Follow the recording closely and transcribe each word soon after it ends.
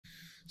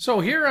So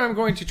here I'm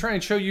going to try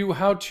and show you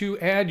how to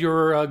add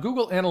your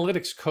Google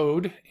Analytics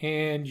code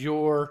and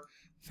your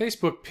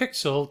Facebook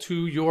pixel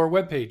to your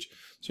web page.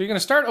 So you're going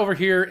to start over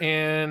here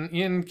in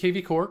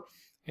kvCore,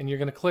 and you're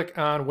going to click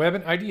on Web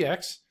and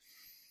IDX,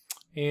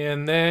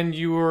 and then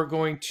you are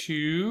going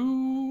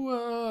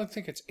to, I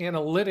think it's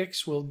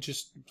Analytics, will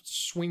just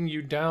swing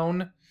you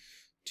down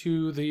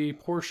to the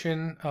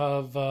portion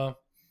of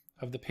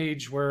the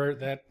page where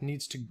that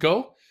needs to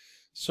go.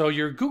 So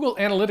your Google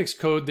Analytics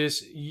code,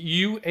 this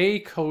UA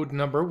code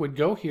number, would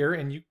go here,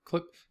 and you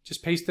click,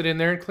 just paste it in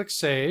there and click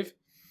Save.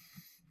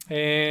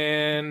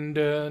 And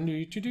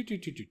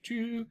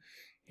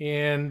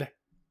and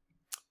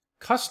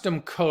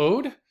custom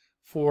code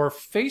for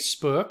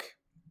Facebook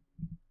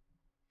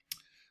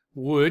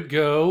would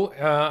go,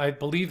 I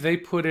believe they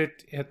put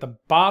it at the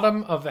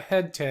bottom of the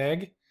head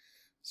tag,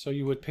 so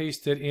you would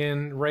paste it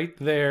in right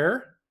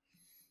there.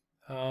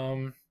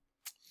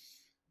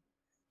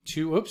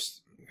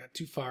 Oops, got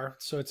too far.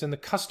 So it's in the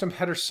custom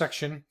header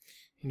section,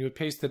 and you would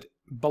paste it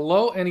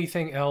below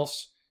anything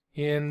else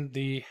in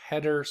the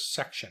header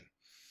section.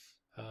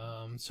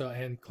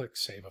 And click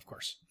Save, of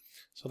course.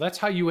 So that's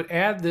how you would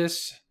add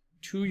this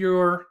to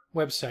your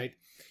website.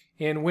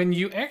 And when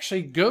you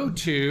actually go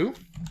to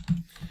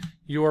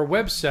your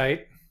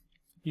website,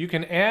 you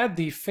can add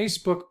the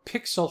Facebook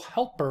Pixel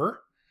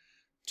Helper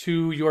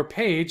to your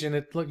page, and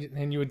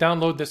you would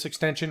download this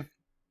extension.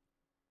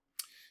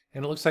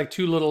 And it looks like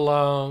two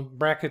little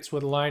brackets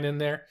with a line in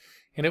there.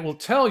 And it will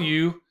tell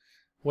you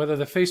whether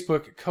the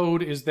Facebook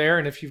code is there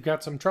and if you've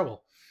got some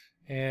trouble.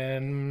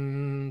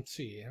 And let's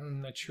see,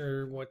 I'm not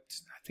sure what,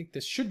 I think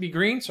this should be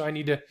green, so I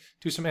need to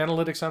do some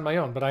analytics on my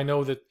own. But I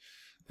know that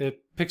the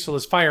pixel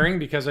is firing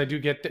because I do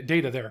get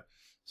data there.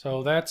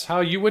 So that's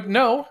how you would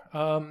know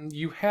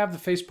you have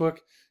the Facebook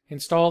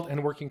installed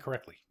and working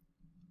correctly.